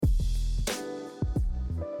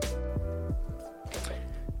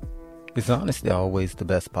Is honesty always the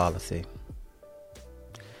best policy?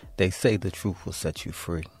 They say the truth will set you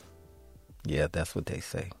free. Yeah, that's what they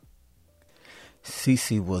say.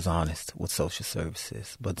 Cee'cee was honest with social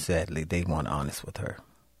services, but sadly, they weren't honest with her.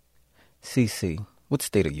 Cee'cee, what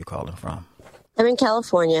state are you calling from? I'm in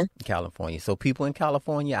California. California. So people in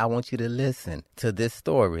California, I want you to listen to this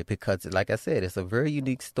story because, like I said, it's a very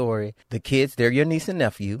unique story. The kids, they're your niece and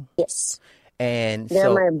nephew. Yes. And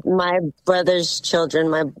they're my brother's children,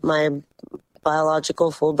 my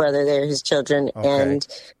biological full brother. They're his children. Okay.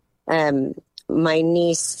 And my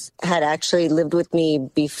niece had actually lived with me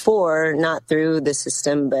before, not through the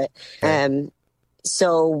system, but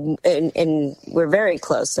so we're very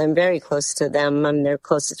close. I'm very close to them. I'm their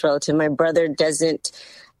closest relative. My brother doesn't,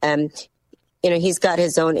 he's got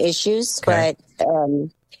his own issues, okay. but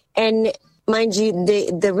and mind you,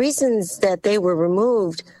 the reasons that they were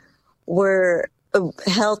removed were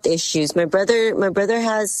health issues. My brother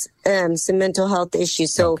has some mental health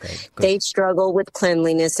issues, so they struggle with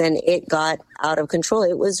cleanliness, and it got out of control.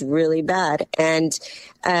 It was really bad, and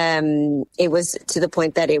it was to the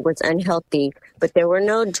point that it was unhealthy. But there were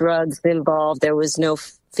no drugs involved. There was no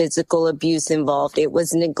physical abuse involved. It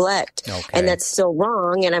was neglect, and that's so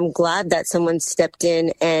wrong. And I'm glad that someone stepped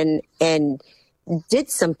in and did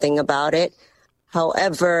something about it.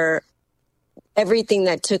 However, everything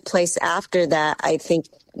that took place after that, I think,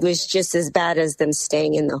 was just as bad as them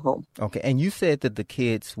staying in the home. Okay. And you said that the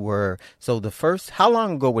kids were, how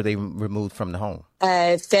long ago were they removed from the home?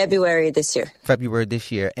 February this year. February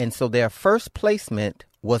this year. And so their first placement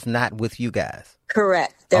was not with you guys?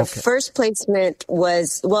 Correct. Their first placement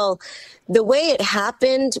was, the way it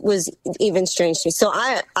happened was even strange to me. So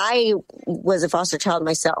I was a foster child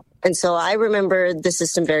myself. And so I remember the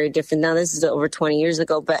system very different. Now, this is over 20 years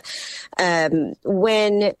ago. But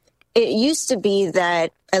when it used to be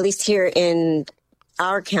that, at least here in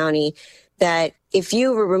our county, that if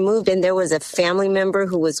you were removed and there was a family member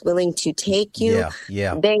who was willing to take you,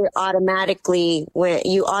 they automatically went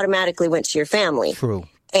to your family. True.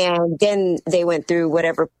 And then they went through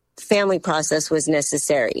whatever family process was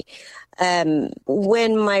necessary.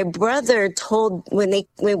 When my brother when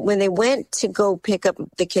they went to go pick up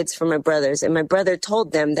the kids from my brothers, and my brother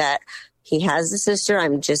told them that he has a sister,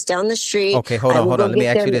 I'm just down the street. Okay, hold on. Let me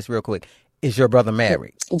ask you this real quick. Is your brother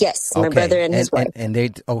married? Yes, my brother and his wife. And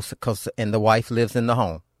the wife lives in the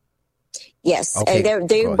home? Yes, and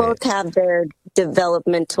they both have their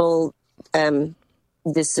developmental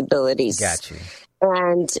disabilities. Got you.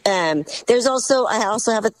 And I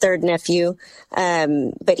also have a third nephew,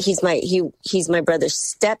 but he's my brother's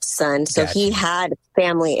stepson. So he had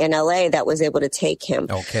family in LA that was able to take him.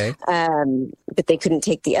 Okay. But they couldn't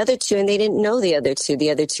take the other two, and they didn't know the other two.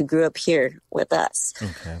 The other two grew up here with us.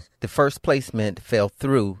 Okay. The first placement fell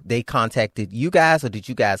through. They contacted you guys, or did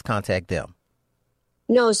you guys contact them?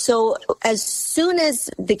 No. So as soon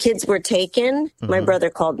as the kids were taken, my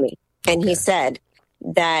brother called me, and he said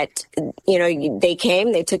that, they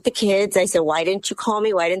came, they took the kids. I said, why didn't you call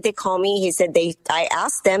me? Why didn't they call me? He said, I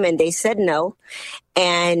asked them and they said no.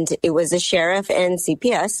 And it was the sheriff and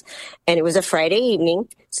CPS, and it was a Friday evening.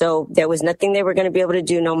 So there was nothing they were going to be able to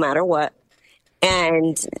do no matter what.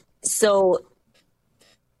 And so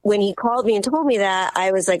when he called me and told me that,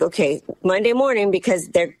 I was like, okay, Monday morning, because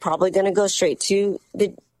they're probably going to go straight to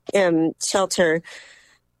the shelter.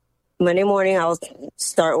 Monday morning, I'll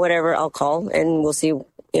start whatever, I'll call, and we'll see,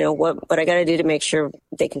 what I got to do to make sure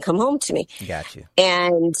they can come home to me. Got you.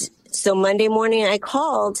 And so Monday morning I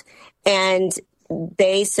called, and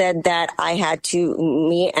they said that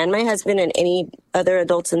me and my husband and any other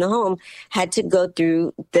adults in the home had to go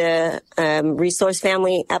through the resource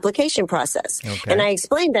family application process. Okay. And I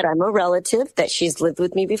explained that I'm a relative, that she's lived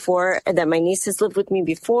with me before, that my niece has lived with me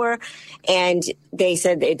before. And they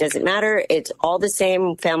said it doesn't matter. It's all the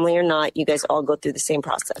same, family or not. You guys all go through the same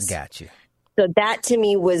process. Got you. So that to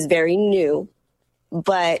me was very new,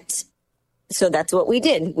 but so that's what we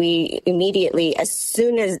did. We immediately, as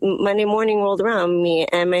soon as Monday morning rolled around, me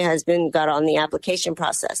and my husband got on the application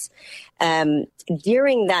process.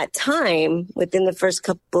 During that time, within the first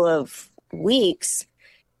couple of weeks,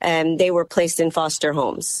 they were placed in foster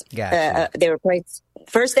homes. Gotcha. They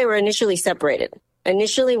were initially separated.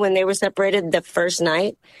 Initially, when they were separated the first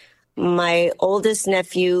night, my oldest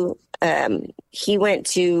nephew, he went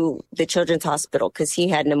to the children's hospital because he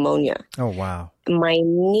had pneumonia. Oh, wow. My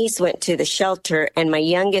niece went to the shelter, and my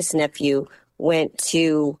youngest nephew went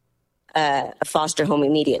to a foster home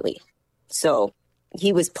immediately. So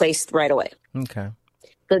he was placed right away. Okay.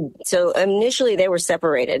 So initially they were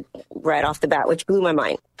separated right off the bat, which blew my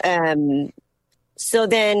mind. So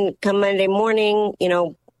then come Monday morning,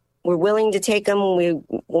 we're willing to take them.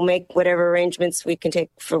 we'll make whatever arrangements we can take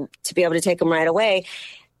to be able to take them right away.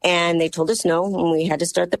 And they told us no, and we had to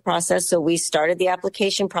start the process. So we started the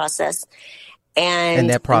application process. And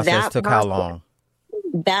that process took how long?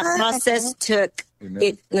 That process took,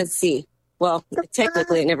 let's see. Well,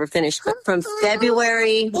 technically it never finished, but from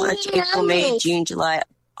February, March, April, May, June, July,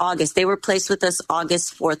 August. They were placed with us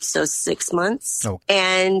August 4th, so 6 months. Oh.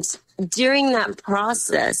 And during that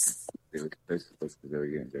process,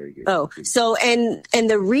 so and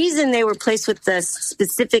the reason they were placed with us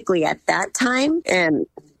specifically at that time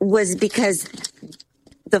was because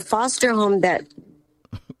the foster home that,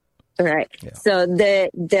 right. Yeah. So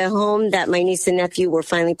the home that my niece and nephew were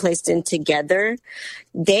finally placed in together,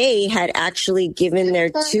 they had actually given their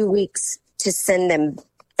 2 weeks to send them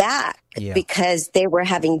back because they were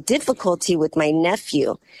having difficulty with my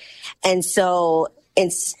nephew. And so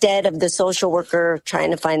instead of the social worker trying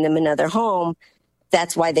to find them another home,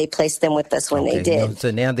 that's why they placed them with us when they did. So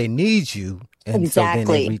now they need you. And exactly.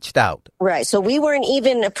 So then they reached out. Right. So we weren't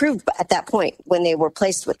even approved at that point when they were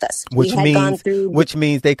placed with us. Which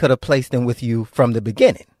means they could have placed them with you from the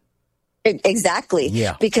beginning. Exactly.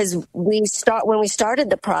 Yeah. Because when we started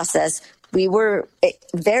the process, we were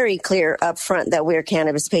very clear up front that we're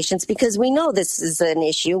cannabis patients because we know this is an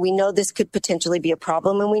issue. We know this could potentially be a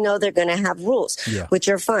problem, and we know they're going to have rules, which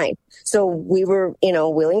are fine. So we were,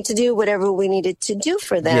 willing to do whatever we needed to do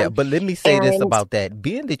for them. Yeah, but let me say this about that.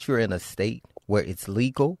 Being that you're in a state where it's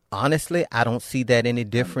legal, honestly, I don't see that any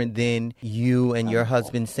different than you and your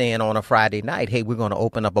husband saying on a Friday night, hey, we're going to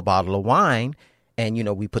open up a bottle of wine and,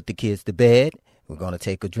 we put the kids to bed. We're going to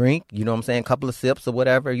take a drink, you know what I'm saying? A couple of sips or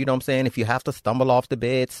whatever, you know what I'm saying? If you have to stumble off the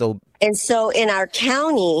bed. And so in our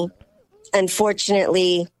county,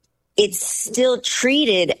 unfortunately, it's still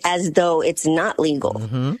treated as though it's not legal.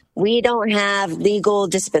 Mm-hmm. We don't have legal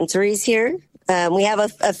dispensaries here. We have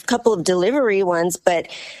a couple of delivery ones, but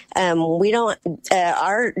we don't.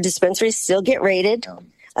 Our dispensaries still get raided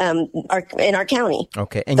in our county.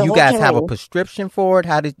 Okay, and you guys have a prescription for it?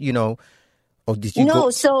 How did Or did you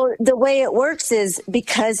No, so the way it works is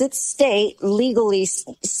because it's state legal,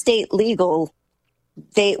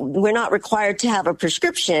 we're not required to have a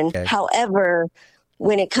prescription. Okay. However,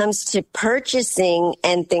 when it comes to purchasing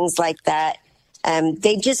and things like that,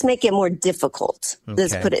 they just make it more difficult. Okay.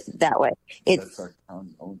 Let's put it that way.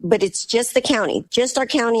 But it's just the county. Just our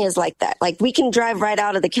county is like that. Like we can drive right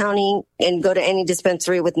out of the county and go to any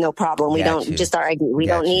dispensary with no problem. We don't just our ID. We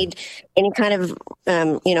don't need any kind of,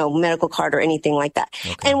 medical card or anything like that.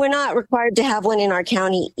 Okay. And we're not required to have one in our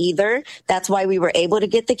county either. That's why we were able to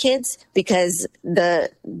get the kids because the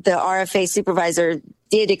RFA supervisor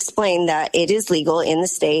did explain that it is legal in the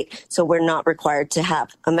state, so we're not required to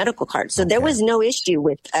have a medical card. So there was no issue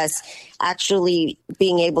with us actually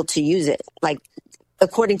being able to use it, like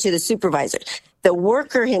according to the supervisor. The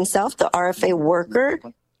worker himself, the RFA worker,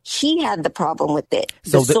 he had the problem with it.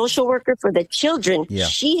 So the social worker for the children,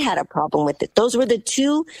 she had a problem with it. Those were the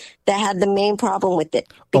two that had the main problem with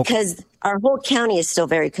it because our whole county is still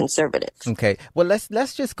very conservative. Okay. Well, let's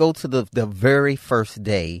just go to the very first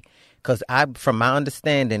day. Because from my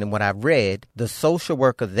understanding and what I've read, the social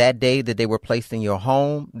worker that day that they were placed in your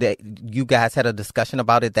home, that you guys had a discussion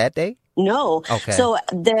about it that day? No. Okay. So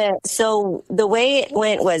the way it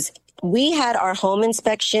went was we had our home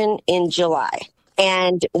inspection in July.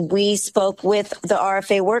 And we spoke with the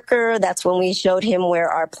RFA worker. That's when we showed him where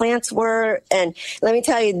our plants were. And let me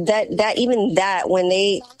tell you that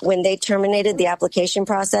when they terminated the application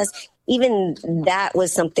process, even that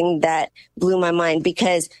was something that blew my mind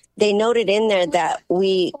because they noted in there that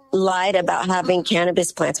we lied about having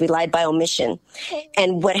cannabis plants. We lied by omission.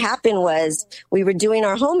 And what happened was we were doing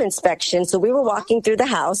our home inspection. So we were walking through the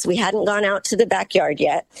house. We hadn't gone out to the backyard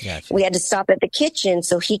yet. Gotcha. We had to stop at the kitchen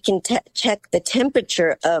so he can check the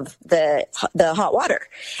temperature of the hot water.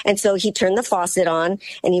 And so he turned the faucet on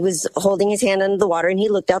and he was holding his hand under the water and he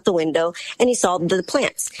looked out the window and he saw the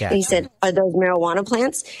plants. Gotcha. And he said, "Are those marijuana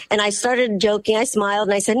plants?" And I started joking. I smiled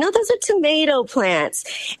and I said, "No, those are tomato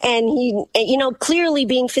plants." And he, clearly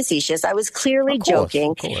being facetious. I was clearly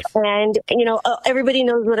joking. And, everybody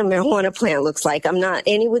knows what a marijuana plant looks like.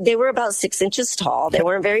 They were about 6 inches tall. They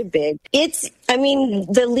weren't very big.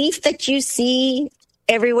 The leaf that you see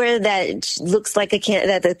everywhere that looks like the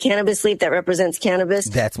cannabis leaf that represents cannabis.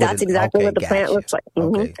 That's exactly what the plant looks like.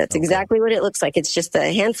 Mm-hmm. That's exactly what it looks like. It's just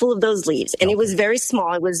a handful of those leaves. And it was very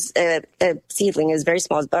small. It was a seedling. It was very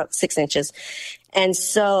small. It was about 6 inches. And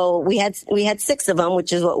so we had 6 of them,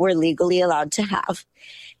 which is what we're legally allowed to have.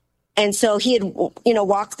 And so he had,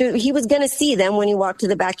 walked through, he was going to see them when he walked to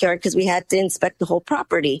the backyard because we had to inspect the whole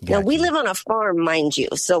property. Gotcha. Now we live on a farm, mind you.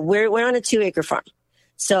 So we're on a 2-acre farm.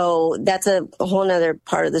 So that's a whole nother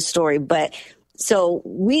part of the story. But so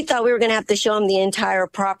we thought we were going to have to show him the entire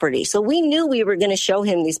property. So we knew we were going to show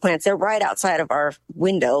him these plants. They're right outside of our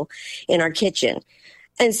window in our kitchen.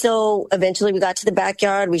 And so eventually we got to the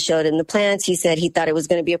backyard. We showed him the plants. He said he thought it was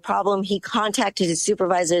going to be a problem. He contacted his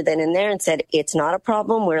supervisor then and there and said, it's not a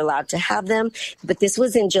problem. We're allowed to have them. But this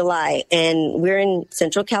was in July, and we're in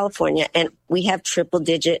Central California, and we have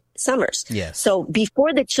triple-digit summers. Yes. So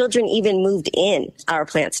before the children even moved in, our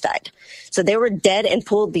plants died. So they were dead and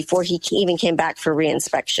pulled before he even came back for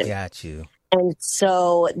reinspection. Got you. And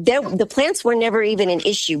so the plants were never even an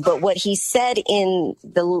issue. But what he said in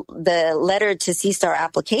the letter to Cee'cee, our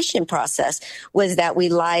application process, was that we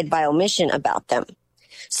lied by omission about them.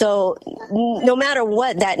 So no matter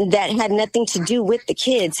what, that had nothing to do with the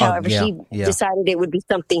kids. However, he decided it would be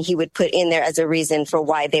something he would put in there as a reason for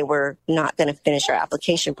why they were not going to finish our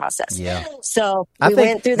application process. Yeah. So we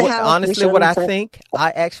went through the house. Honestly,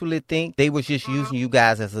 I actually think they was just using you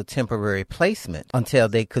guys as a temporary placement until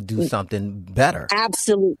they could do something better.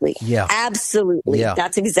 Absolutely. Yeah. Absolutely. Yeah.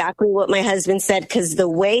 That's exactly what my husband said, because the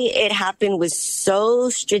way it happened was so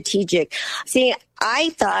strategic. See, I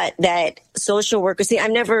thought that social workers,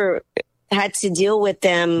 I've never had to deal with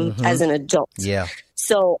them as an adult. Yeah.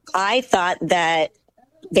 So I thought that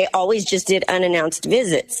they always just did unannounced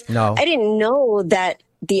visits. No. I didn't know that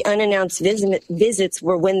the unannounced visits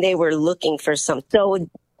were when they were looking for something. So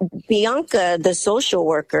Bianca, the social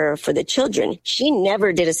worker for the children, she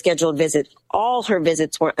never did a scheduled visit. All her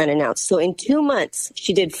visits were unannounced. So in 2 months,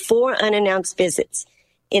 she did 4 unannounced visits.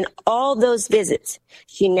 In all those visits,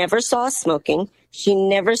 she never saw us smoking. She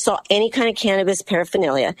never saw any kind of cannabis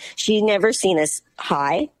paraphernalia. She's never seen us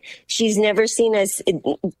high. She's never seen us.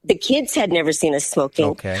 The kids had never seen us smoking.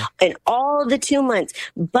 Okay. In all the 2 months.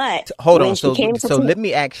 But hold on. So let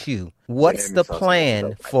me ask you, what's the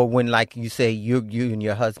plan for when, like you say, you and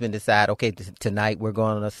your husband decide, okay, tonight we're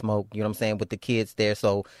going to smoke, you know what I'm saying, with the kids there,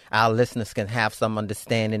 so our listeners can have some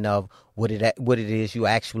understanding of what it is you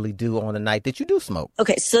actually do on the night that you do smoke?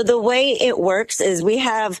 Okay, so the way it works is we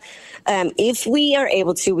have, if we are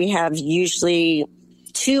able to, we have usually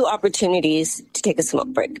 2 opportunities to take a smoke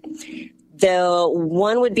break. The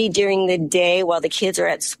one would be during the day while the kids are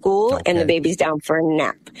at school and the baby's down for a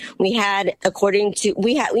nap. We had,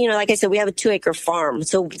 like I said, we have a 2-acre farm.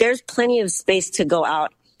 So there's plenty of space to go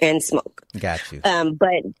out and smoke. Got you.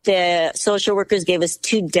 But the social workers gave us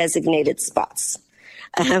 2 designated spots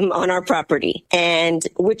on our property. And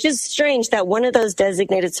which is strange that one of those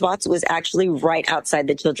designated spots was actually right outside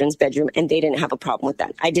the children's bedroom, and they didn't have a problem with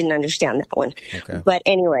that. I didn't understand that one. Okay. But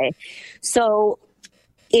anyway, so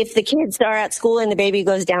if the kids are at school and the baby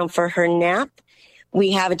goes down for her nap,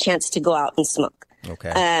 we have a chance to go out and smoke.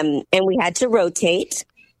 Okay. And we had to rotate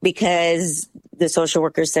because the social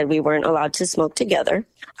workers said we weren't allowed to smoke together.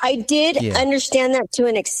 I did understand that to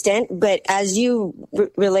an extent, but as you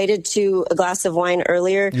related to a glass of wine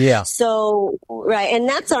earlier. Yeah. So, right. And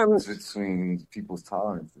that's our... between people's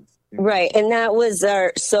tolerances. Right. And that was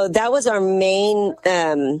our main...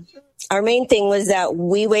 Our main thing was that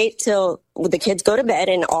we wait till the kids go to bed,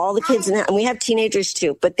 and all the kids, and we have teenagers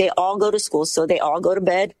too, but they all go to school. So they all go to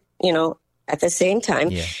bed, at the same time.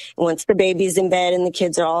 Yeah. Once the baby's in bed and the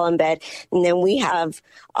kids are all in bed, and then we have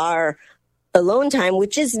our alone time,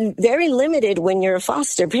 which is very limited when you're a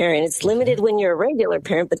foster parent. It's limited when you're a regular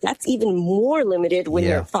parent, but that's even more limited when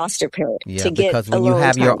you're a foster parent. Yeah, because when you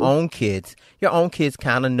have your own kids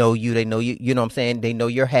kind of know you. They know you, you know what I'm saying? They know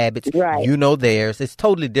your habits. Right. You know theirs. It's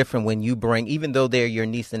totally different when you bring, even though they're your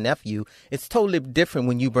niece and nephew, it's totally different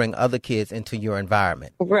when you bring other kids into your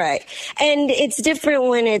environment. Right. And it's different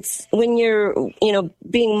when you're,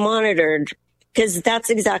 being monitored. Because that's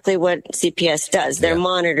exactly what CPS does. They're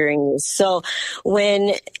monitoring you. So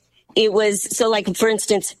when it was, for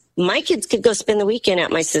instance, my kids could go spend the weekend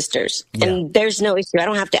at my sister's and there's no issue. I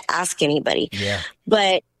don't have to ask anybody. Yeah.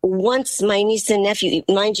 But once my niece and nephew,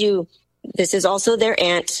 mind you, this is also their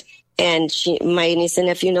aunt, and my niece and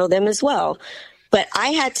nephew know them as well. But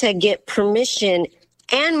I had to get permission,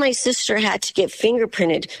 and my sister had to get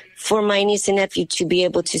fingerprinted for my niece and nephew to be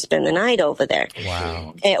able to spend the night over there.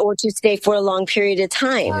 Wow. Or to stay for a long period of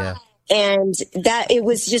time. Yeah. And that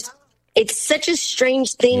it's such a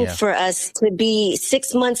strange thing for us to be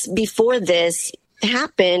 6 months before this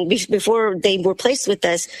happened, before they were placed with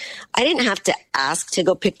us. I didn't have to ask to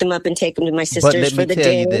go pick them up and take them to my sister's for the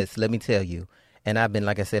day. Let me tell you, and I've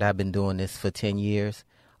been doing this for 10 years.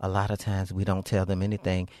 A lot of times we don't tell them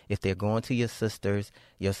anything. If they're going to your sister's,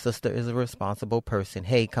 your sister is a responsible person.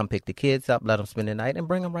 Hey, come pick the kids up, let them spend the night, and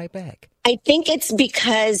bring them right back. I think it's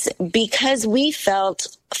because we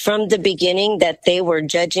felt from the beginning that they were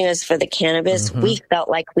judging us for the cannabis. We felt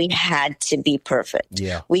like we had to be perfect.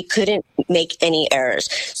 Yeah. We couldn't make any errors.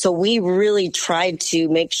 So we really tried to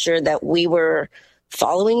make sure that we were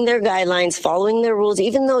following their guidelines, following their rules,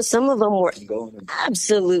 even though some of them were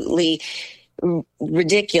absolutely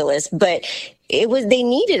ridiculous, but they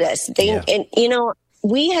needed us. And you know,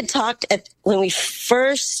 we had talked when we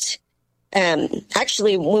first,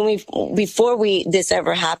 actually before this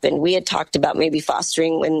ever happened, we had talked about maybe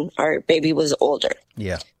fostering when our baby was older.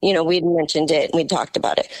 Yeah. You know, we'd mentioned it, we talked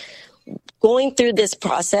about it. Going through this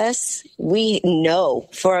process, we know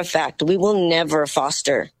for a fact we will never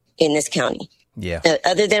foster in this county. Yeah.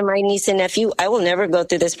 Other than my niece and nephew, I will never go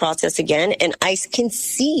through this process again. And I can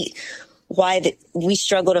see why we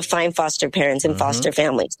struggle to find foster parents and foster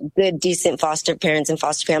families, good, decent foster parents and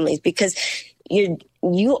foster families, because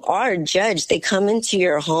you are judged. They come into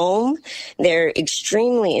your home. They're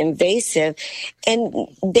extremely invasive, and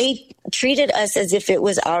they treated us as if it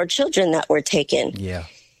was our children that were taken. Yeah.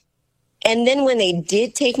 And then when they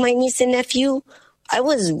did take my niece and nephew, I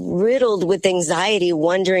was riddled with anxiety,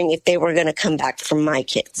 wondering if they were going to come back for my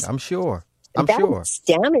kids. I'm sure. That's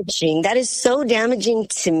damaging. That is so damaging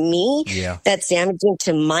to me. Yeah. That's damaging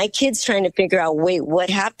to my kids, trying to figure out, wait, what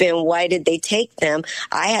happened? Why did they take them?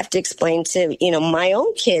 I have to explain to, my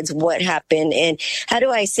own kids what happened. And how do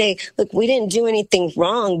I say, look, we didn't do anything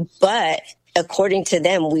wrong, but according to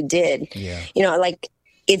them, we did. Yeah.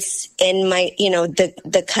 It's in my,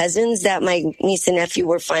 the cousins that my niece and nephew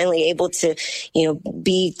were finally able to,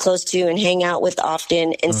 be close to and hang out with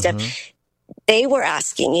often and stuff. They were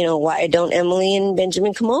asking, why don't Emily and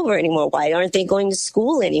Benjamin come over anymore? Why aren't they going to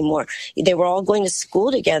school anymore? They were all going to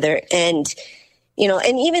school together. And,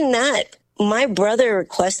 and even that, my brother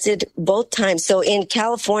requested both times. So in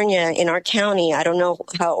California, in our county, I don't know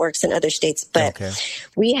how it works in other states, but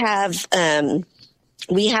we have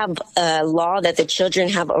a law that the children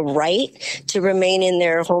have a right to remain in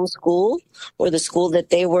their home school or the school that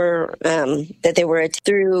they were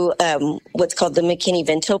through what's called the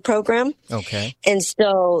McKinney-Vento program. Okay. And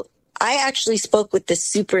so I actually spoke with the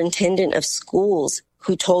superintendent of schools,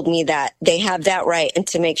 who told me that they have that right, and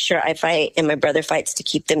to make sure I fight and my brother fights to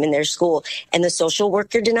keep them in their school. And the social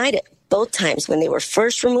worker denied it both times, when they were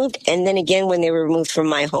first removed and then again when they were removed from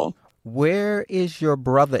my home. Where is your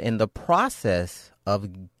brother in the process of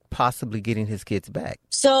possibly getting his kids back?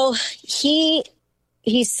 So he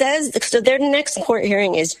says, so their next court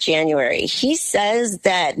hearing is January. He says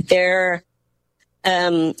that they're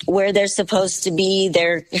where they're supposed to be,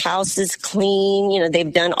 their house is clean.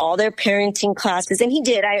 They've done all their parenting classes, and he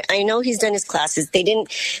did. I know he's done his classes.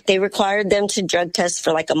 They required them to drug test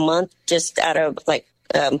for like a month, just out of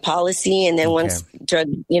policy. And then once drug,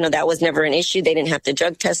 that was never an issue. They didn't have to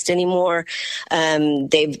drug test anymore.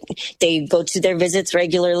 They go to their visits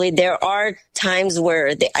regularly. There are times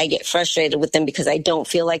where I get frustrated with them because I don't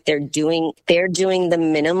feel like they're doing the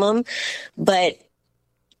minimum, but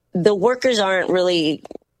the workers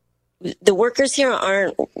here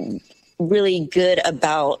aren't really good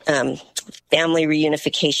about, family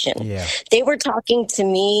reunification. Yeah. They were talking to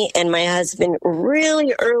me and my husband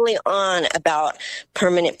really early on about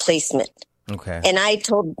permanent placement. Okay. And I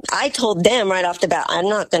told them right off the bat, I'm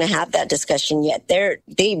not going to have that discussion yet.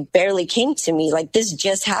 They barely came to me like, this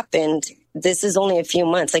just happened. This is only a few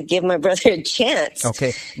months. Like, give my brother a chance.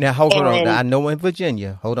 Okay. Now, hold on. I know in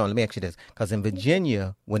Virginia, hold on, let me ask you this. Because in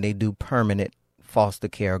Virginia, when they do permanent foster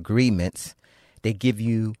care agreements, they give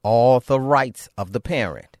you all the rights of the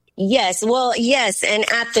parent. Yes. Well, yes. And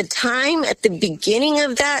at the beginning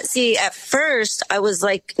of that, at first I was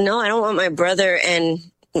like, no, I don't want my brother and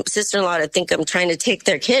sister-in-law to think I'm trying to take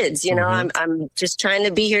their kids. I'm just trying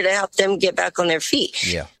to be here to help them get back on their feet.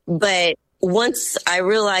 Yeah. But once I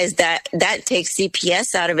realized that takes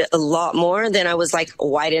CPS out of it a lot more, then I was like,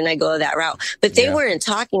 why didn't I go that route? But they weren't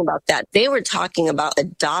talking about that. They were talking about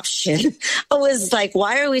adoption. I was like,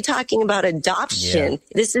 why are we talking about adoption?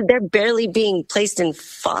 Yeah. They're barely being placed in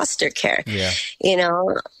foster care. Yeah.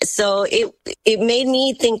 So it made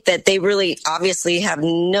me think that they really obviously have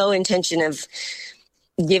no intention of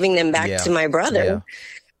giving them back to my brother. Yeah.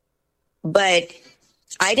 But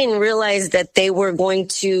I didn't realize that they were going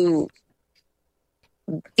to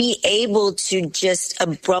be able to just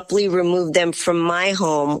abruptly remove them from my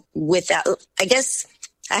home without, I guess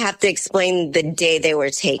I have to explain the day they were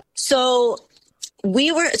taken. So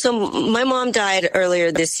my mom died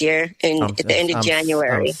earlier this year at the end of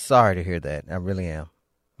January. I'm sorry to hear that. I really am.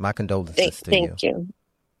 My condolences to you. Thank you.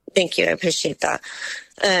 Thank you. I appreciate that.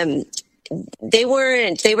 They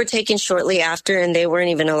were taken shortly after, and they weren't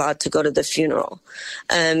even allowed to go to the funeral.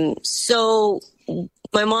 So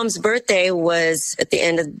my mom's birthday was at the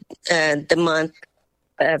end of the month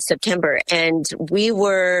of September, and we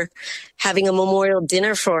were having a memorial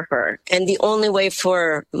dinner for her. And the only way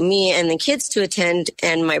for me and the kids to attend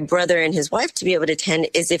and my brother and his wife to be able to attend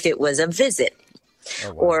is if it was a visit.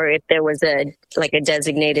 Oh, wow. Or if there was a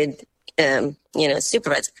designated,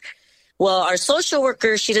 supervisor. Well, our social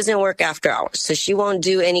worker, she doesn't work after hours, so she won't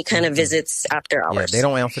do any kind of visits after hours. Yeah, they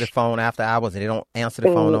don't answer the phone after hours, and they don't answer the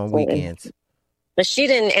phone on weekends. But she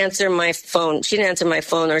didn't answer my phone. She didn't answer my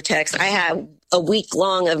phone or text. I had a week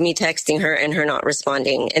long of me texting her and her not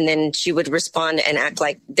responding. And then she would respond and act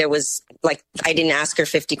like I didn't ask her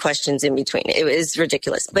 50 questions in between. It was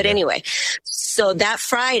ridiculous. But anyway, so that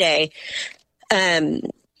Friday, it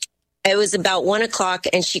was about 1:00,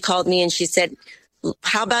 and she called me and she said,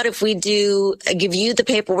 how about if we give you the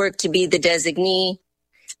paperwork to be the designee?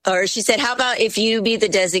 Or she said, how about if you be the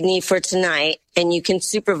designee for tonight and you can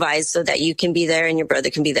supervise so that you can be there and your brother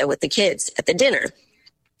can be there with the kids at the dinner?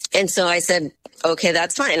 And so I said, okay,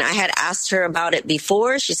 that's fine. I had asked her about it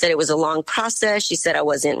before. She said it was a long process. She said I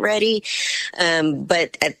wasn't ready.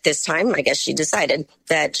 But at this time, I guess she decided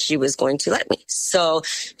that she was going to let me. So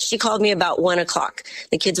she called me about 1:00.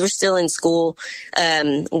 The kids were still in school.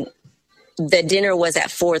 The dinner was at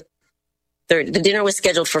 4:30. The dinner was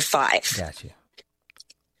scheduled for 5. Gotcha.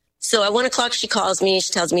 So at 1:00, she calls me.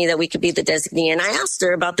 She tells me that we could be the designee. And I asked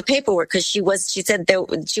her about the paperwork because she said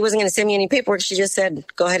that she wasn't going to send me any paperwork. She just said,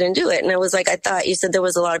 go ahead and do it. And I was like, I thought you said there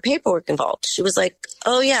was a lot of paperwork involved. She was like,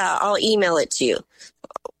 oh yeah, I'll email it to you.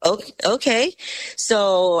 Okay.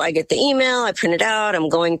 So I get the email. I print it out. I'm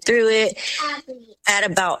going through it. At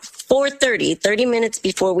about 4:30, 30 minutes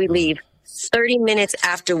before we leave, 30 minutes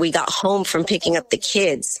after we got home from picking up the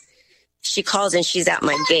kids, she calls and she's at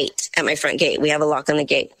my front gate. We have a lock on the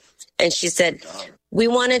gate. And she said, we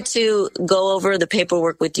wanted to go over the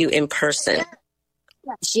paperwork with you in person.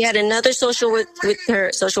 She had another social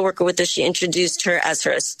worker with her. She introduced her as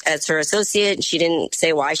her associate. She didn't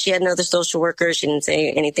say why she had another social worker. She didn't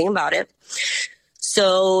say anything about it.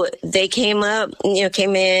 So they came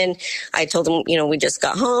in. I told them, we just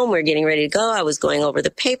got home. We're getting ready to go. I was going over the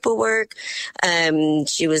paperwork.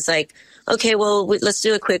 She was like, okay, well, let's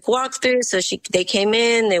do a quick walkthrough. So they came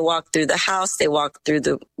in, they walked through the house, they walked through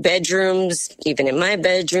the bedrooms, even in my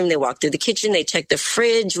bedroom, they walked through the kitchen, they checked the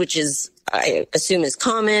fridge, which I assume is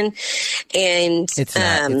common. And it's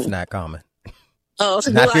not common. Oh,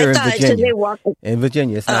 not here in Virginia. In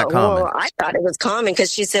Virginia, it's not common. Well, I thought it was common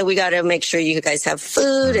because she said we got to make sure you guys have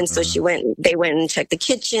food, and so they went and checked the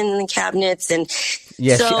kitchen and the cabinets, and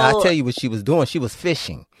yeah. I tell you what she was doing. She was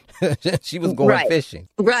fishing. She was going fishing.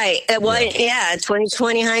 Right. Well, yeah,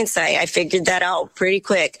 20/20 hindsight. I figured that out pretty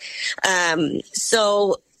quick.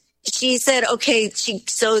 So she said, okay,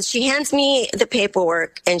 she hands me the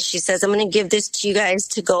paperwork and she says, I'm going to give this to you guys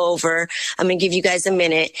to go over. I'm going to give you guys a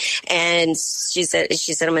minute. And she said,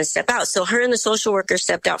 I'm going to step out. So her and the social worker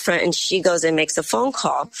stepped out front and she goes and makes a phone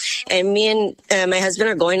call. And me and my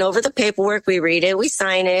husband are going over the paperwork. We read it, we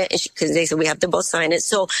sign it because they said we have to both sign it.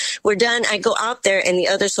 So we're done. I go out there and the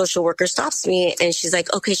other social worker stops me and she's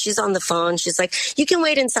like, okay, she's on the phone. She's like, you can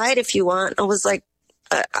wait inside if you want. I was like,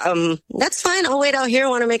 that's fine. I'll wait out here. I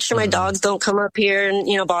want to make sure my dogs don't come up here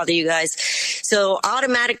and, bother you guys. So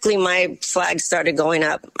automatically my flag started going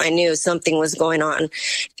up. I knew something was going on.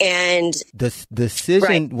 And the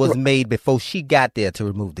decision was made before she got there to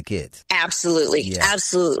remove the kids. Absolutely. Yeah.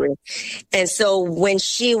 Absolutely. And so when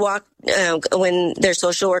she walked, when their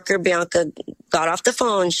social worker, Bianca, got off the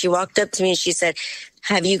phone, she walked up to me and she said,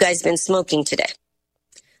 have you guys been smoking today?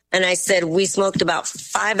 And I said, we smoked about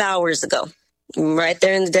 5 hours ago. Right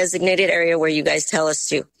there in the designated area where you guys tell us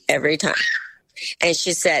to every time. And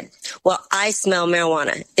she said, well, I smell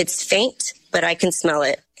marijuana. It's faint, but I can smell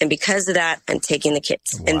it. And because of that, I'm taking the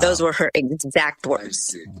kids. Wow. And those were her exact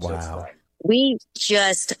words. Wow. We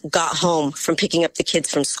just got home from picking up the kids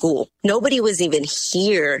from school. Nobody was even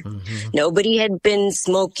here. Mm-hmm. Nobody had been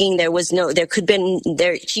smoking.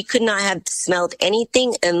 She could not have smelled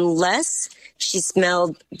anything unless she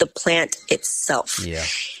smelled the plant itself. Yeah.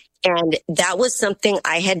 And that was something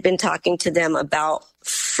I had been talking to them about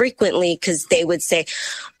frequently because they would say,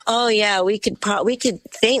 oh yeah, we could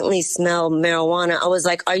faintly smell marijuana. I was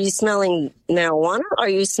like, are you smelling marijuana? Or are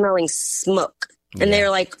you smelling smoke? And they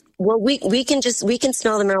were like, well, we can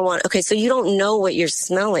smell the marijuana. Okay. So you don't know what you're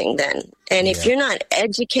smelling then. And if you're not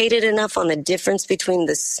educated enough on the difference between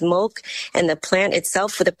the smoke and the plant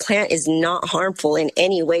itself, for the plant is not harmful in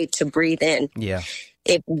any way to breathe in. Yeah.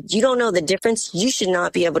 If you don't know the difference, you should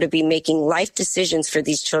not be able to be making life decisions for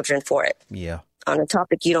these children for it. Yeah. On a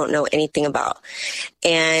topic you don't know anything about.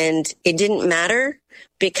 And it didn't matter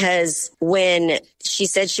because when she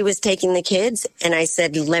said she was taking the kids and I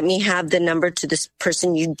said, let me have the number to this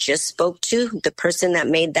person you just spoke to, the person that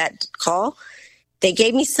made that call, they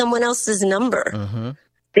gave me someone else's number. Mm-hmm.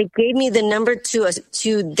 They gave me the number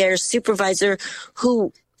to their supervisor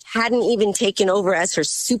who hadn't even taken over as her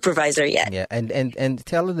supervisor yet. Yeah, and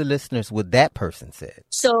tell the listeners what that person said.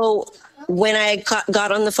 So when I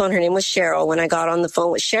got on the phone, her name was Cheryl. When I got on the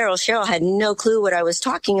phone with Cheryl had no clue what I was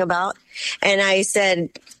talking about. And I said,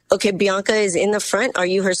 okay, Bianca is in the front. Are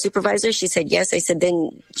you her supervisor? She said, yes. I said,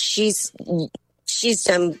 then she's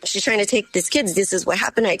trying to take these kids. This is what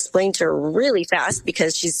happened. I explained to her really fast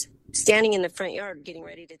because she's standing in the front yard getting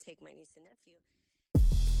ready to take my niece and nephew.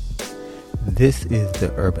 This is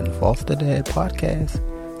the Urban Foster Dad Podcast.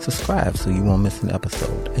 Subscribe so you won't miss an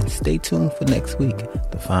episode. And stay tuned for next week,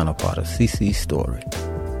 the final part of Cee'cee's story.